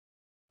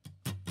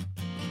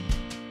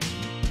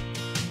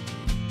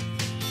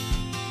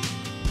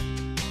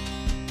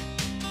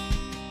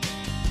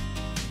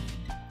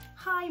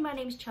my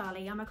name's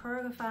Charlie. I'm a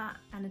choreographer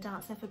and a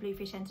dancer for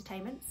Bluefish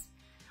Entertainments.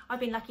 I've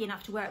been lucky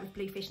enough to work with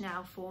Bluefish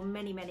now for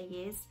many, many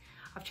years.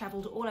 I've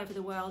travelled all over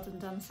the world and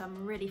done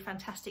some really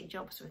fantastic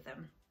jobs with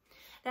them.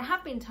 There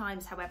have been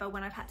times, however,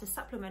 when I've had to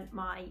supplement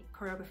my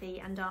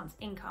choreography and dance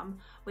income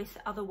with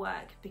other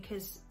work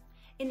because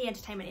in the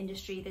entertainment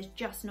industry, there's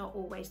just not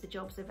always the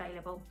jobs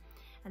available.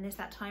 And there's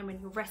that time when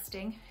you're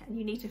resting and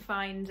you need to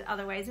find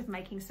other ways of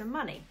making some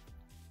money.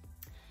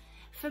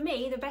 For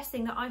me, the best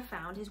thing that I've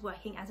found is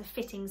working as a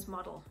fittings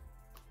model.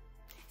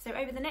 So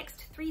over the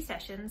next 3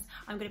 sessions,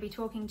 I'm going to be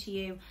talking to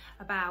you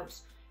about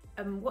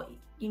what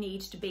you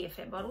need to be a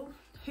fit model,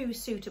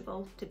 who's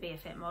suitable to be a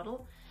fit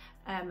model,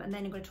 and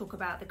then I'm going to talk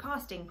about the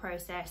casting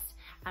process,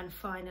 and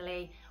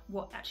finally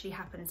what actually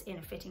happens in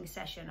a fitting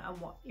session and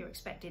what you're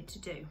expected to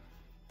do.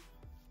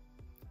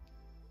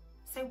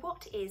 So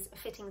what is a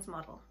fittings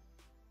model?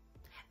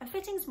 A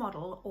fittings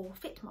model, or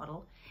fit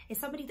model, is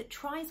somebody that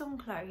tries on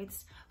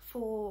clothes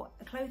for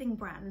a clothing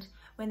brand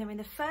when they're in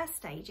the first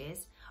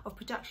stages of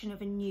production of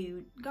a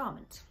new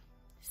garment.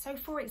 So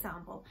for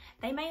example,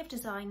 they may have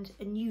designed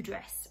a new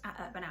dress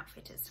at Urban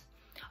Outfitters.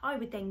 I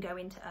would then go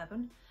into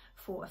Urban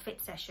for a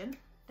fit session.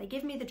 They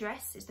give me the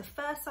dress, it's the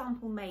first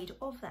sample made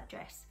of that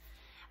dress.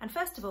 And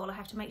first of all, I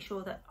have to make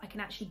sure that I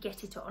can actually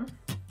get it on.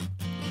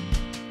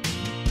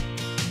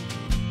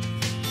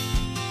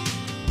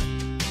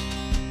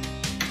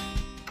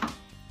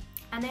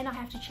 And then I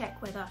have to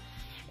check whether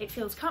it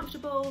feels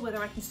comfortable,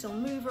 whether I can still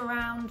move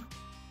around,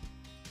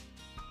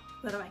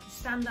 whether I can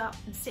stand up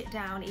and sit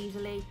down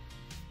easily,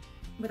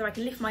 whether I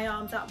can lift my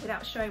arms up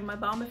without showing my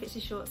bum if it's a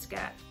short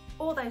skirt,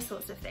 all those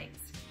sorts of things.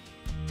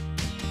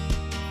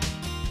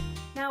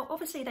 Now,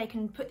 obviously they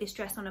can put this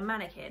dress on a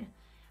mannequin,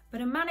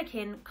 but a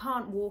mannequin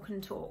can't walk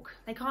and talk.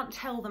 They can't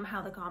tell them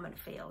how the garment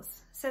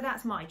feels. So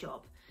that's my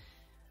job.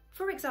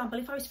 For example,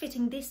 if I was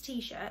fitting this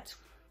t-shirt,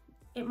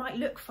 it might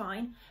look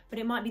fine, but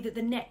it might be that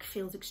the neck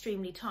feels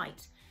extremely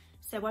tight.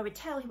 So I would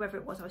tell whoever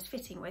it was I was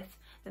fitting with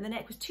that the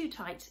neck was too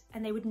tight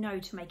and they would know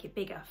to make it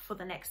bigger for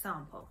the next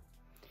sample.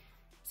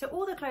 So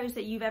all the clothes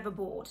that you've ever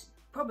bought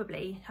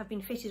probably have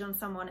been fitted on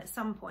someone at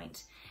some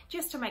point,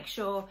 just to make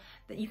sure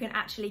that you can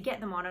actually get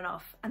them on and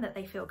off and that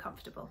they feel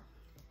comfortable.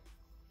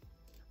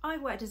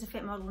 I've worked as a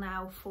fit model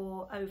now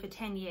for over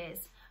 10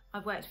 years.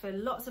 I've worked for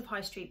lots of high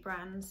street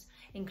brands,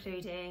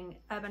 including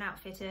Urban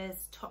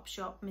Outfitters,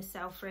 Topshop, Miss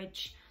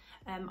Selfridge.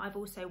 I've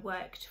also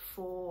worked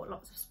for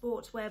lots of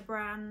sportswear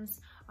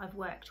brands. I've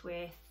worked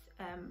with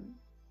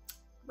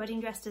wedding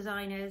dress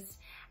designers,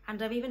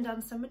 and I've even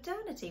done some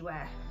maternity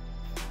wear.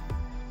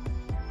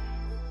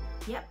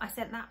 Yep, I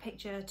sent that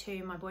picture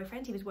to my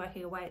boyfriend. He was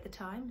working away at the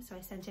time, so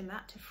I sent him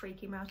that to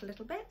freak him out a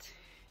little bit.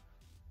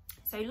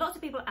 So lots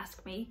of people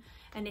ask me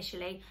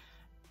initially,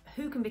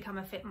 who can become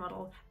a fit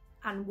model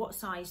and what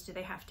size do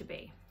they have to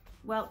be?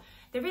 Well,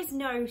 there is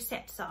no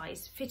set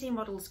size. Fitting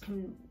models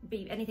can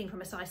be anything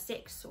from a size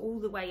 6 all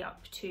the way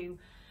up to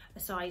a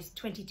size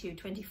 22,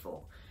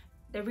 24.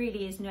 There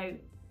really is no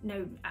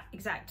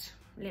exact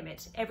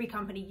limit. Every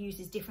company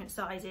uses different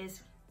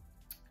sizes.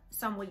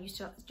 Some will use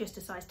just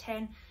a size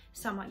 10,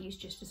 some might use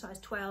just a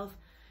size 12,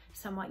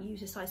 some might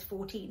use a size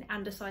 14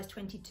 and a size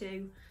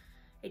 22.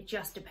 It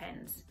just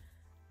depends.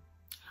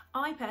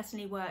 I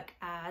personally work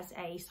as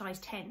a size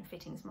 10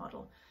 fittings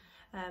model.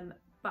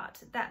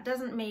 But that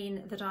doesn't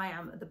mean that I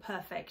am the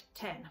perfect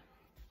 10,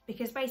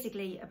 because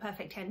basically a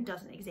perfect 10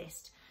 doesn't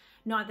exist.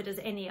 Neither does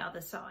any other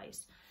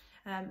size.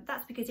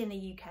 That's because in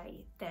the UK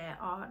there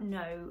are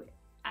no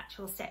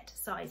actual set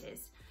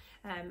sizes.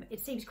 It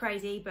seems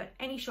crazy, but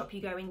any shop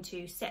you go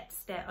into sets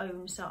their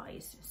own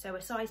size. So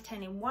a size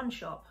 10 in one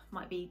shop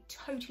might be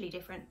totally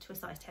different to a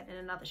size 10 in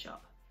another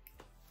shop.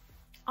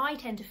 I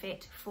tend to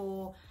fit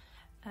for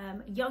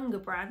younger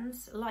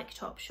brands like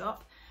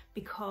Topshop,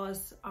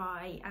 because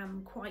I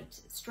am quite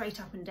straight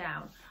up and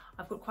down.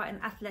 I've got quite an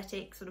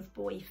athletic sort of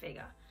boy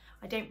figure.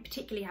 I don't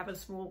particularly have a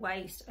small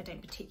waist. I don't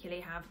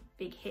particularly have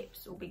big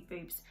hips or big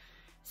boobs.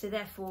 So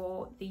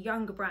therefore the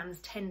younger brands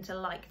tend to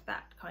like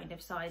that kind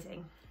of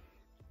sizing.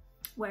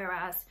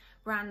 Whereas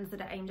brands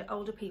that are aimed at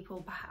older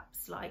people,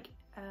 perhaps like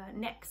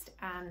Next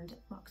and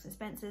Marks and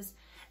Spencer's,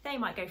 they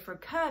might go for a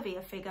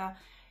curvier figure.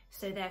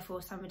 So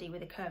therefore somebody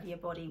with a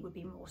curvier body would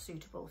be more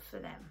suitable for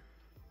them.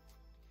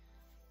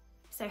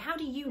 So how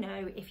do you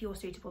know if you're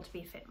suitable to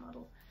be a fit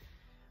model?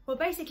 Well,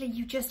 basically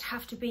you just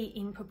have to be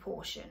in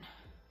proportion.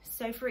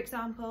 So for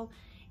example,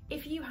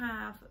 if you're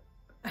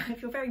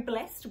very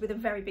blessed with a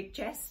very big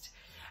chest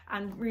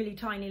and really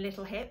tiny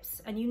little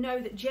hips, and you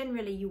know that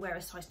generally you wear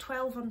a size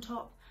 12 on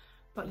top,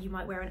 but you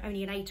might wear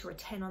only an 8 or a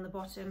 10 on the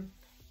bottom,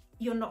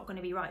 you're not going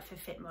to be right for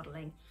fit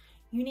modeling.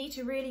 You need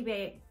to really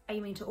be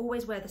aiming to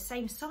always wear the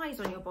same size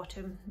on your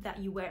bottom that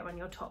you wear on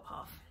your top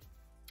half.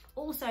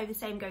 Also, the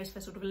same goes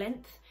for sort of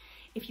length.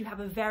 If you have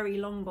a very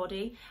long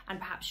body and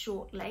perhaps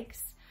short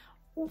legs,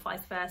 or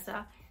vice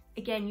versa,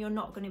 again, you're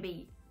not going to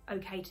be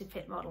okay to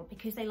fit model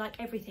because they like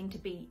everything to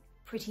be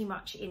pretty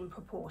much in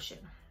proportion.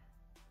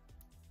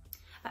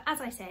 But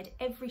as I said,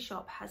 every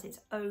shop has its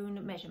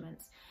own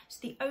measurements. So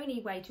the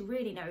only way to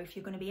really know if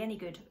you're going to be any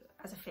good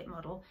as a fit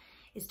model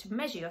is to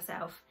measure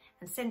yourself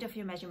and send off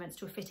your measurements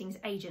to a fittings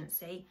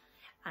agency,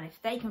 and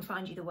if they can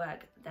find you the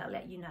work, they'll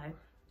let you know.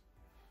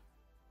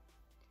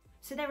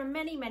 So there are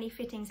many, many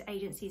fittings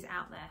agencies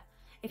out there.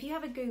 If you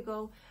have a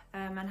Google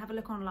and have a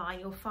look online,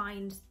 you'll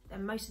find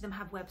most of them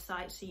have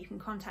websites, so you can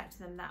contact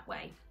them that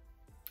way.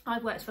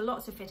 I've worked for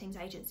lots of fittings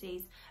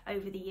agencies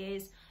over the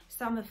years.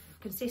 Some have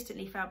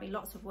consistently found me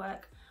lots of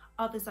work.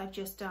 Others I've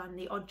just done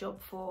the odd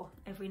job for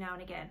every now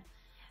and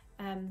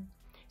again.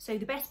 So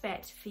the best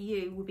bet for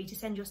you would be to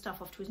send your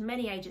stuff off to as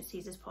many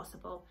agencies as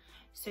possible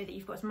so that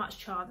you've got as much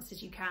chance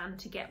as you can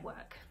to get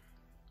work.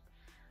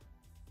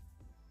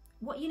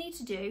 What you need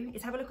to do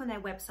is have a look on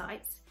their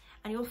websites,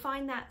 and you'll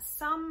find that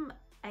some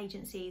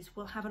agencies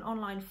will have an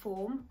online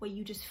form where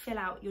you just fill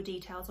out your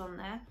details on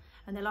there,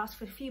 and they'll ask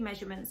for a few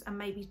measurements and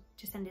maybe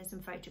to send in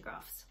some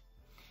photographs.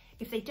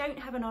 If they don't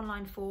have an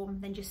online form,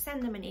 then just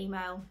send them an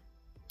email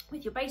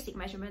with your basic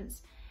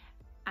measurements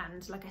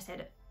and, like I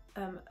said,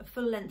 a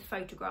full-length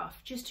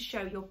photograph just to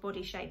show your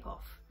body shape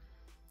off.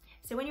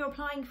 So when you're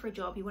applying for a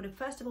job, you want to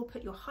first of all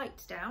put your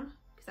height down,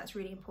 because that's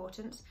really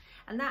important,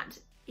 and that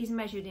is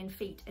measured in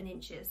feet and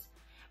inches.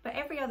 But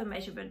every other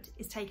measurement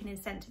is taken in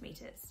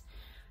centimetres.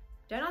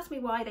 Don't ask me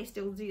why they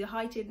still do the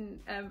height in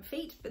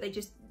feet, but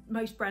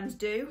most brands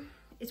do.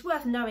 It's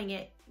worth knowing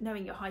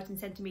your height in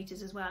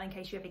centimetres as well in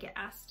case you ever get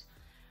asked.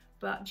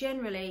 But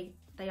generally,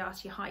 they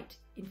ask your height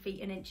in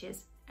feet and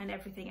inches and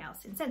everything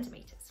else in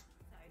centimetres.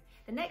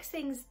 So the next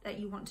things that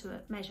you want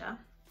to measure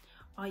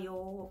are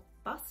your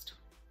bust,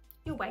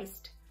 your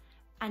waist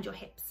and your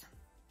hips.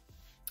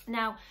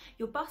 Now,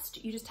 your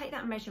bust, you just take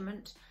that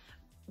measurement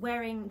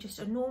wearing just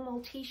a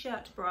normal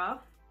t-shirt bra,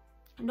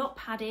 not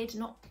padded,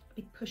 not a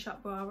big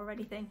push-up bra or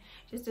anything,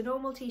 just a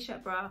normal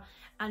t-shirt bra,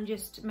 and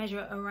just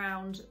measure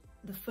around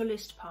the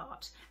fullest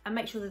part and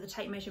make sure that the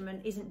tape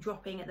measurement isn't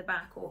dropping at the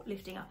back or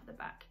lifting up at the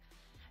back.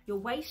 Your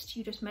waist,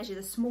 you just measure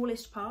the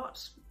smallest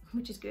part,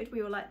 which is good.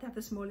 We all like to have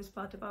the smallest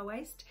part of our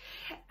waist.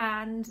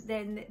 And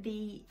then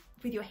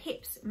with your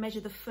hips, measure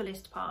the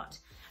fullest part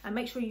and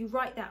make sure you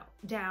write that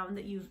down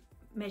that you've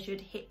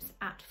measured hips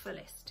at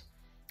fullest.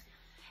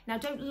 Now,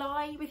 don't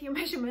lie with your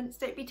measurements.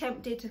 Don't be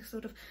tempted to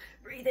sort of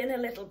breathe in a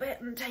little bit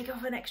and take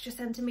off an extra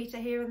centimetre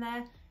here and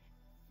there,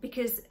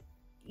 because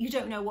you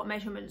don't know what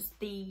measurements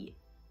the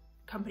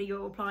company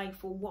you're applying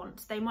for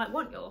wants. They might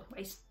want your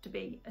waist to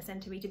be a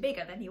centimetre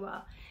bigger than you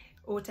are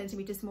or a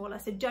centimetre smaller,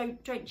 so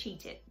don't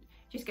cheat it.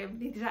 Just go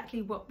with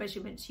exactly what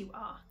measurements you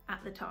are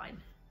at the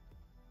time.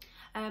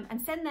 And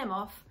send them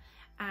off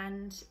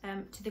and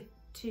to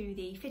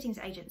the fittings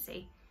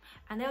agency,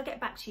 and they'll get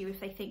back to you if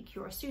they think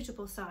you're a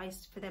suitable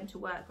size for them to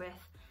work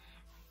with.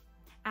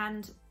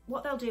 And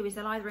what they'll do is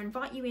they'll either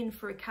invite you in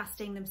for a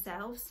casting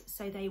themselves,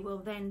 so they will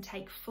then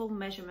take full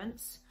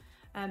measurements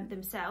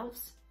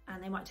themselves,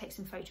 and they might take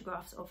some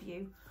photographs of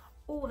you,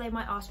 or they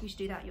might ask you to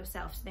do that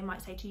yourself. So they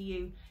might say to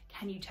you,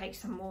 can you take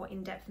some more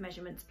in-depth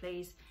measurements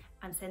please,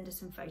 and send us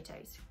some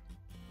photos.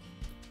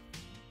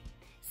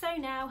 So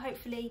now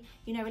hopefully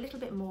you know a little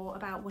bit more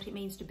about what it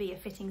means to be a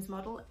fittings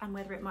model and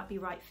whether it might be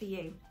right for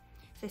you.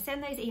 So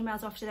send those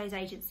emails off to those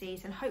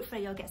agencies and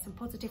hopefully you'll get some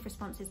positive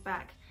responses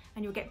back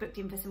and you'll get booked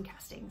in for some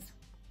castings.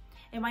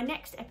 In my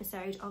next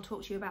episode, I'll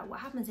talk to you about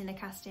what happens in a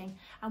casting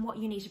and what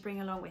you need to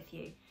bring along with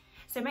you.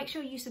 So make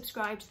sure you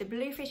subscribe to the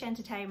Bluefish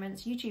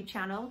Entertainment's YouTube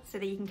channel so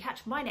that you can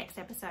catch my next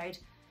episode,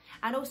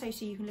 and also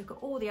so you can look at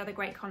all the other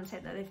great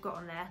content that they've got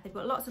on there. They've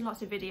got lots and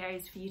lots of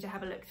videos for you to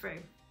have a look through.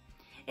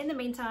 In the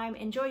meantime,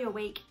 enjoy your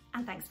week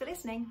and thanks for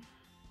listening.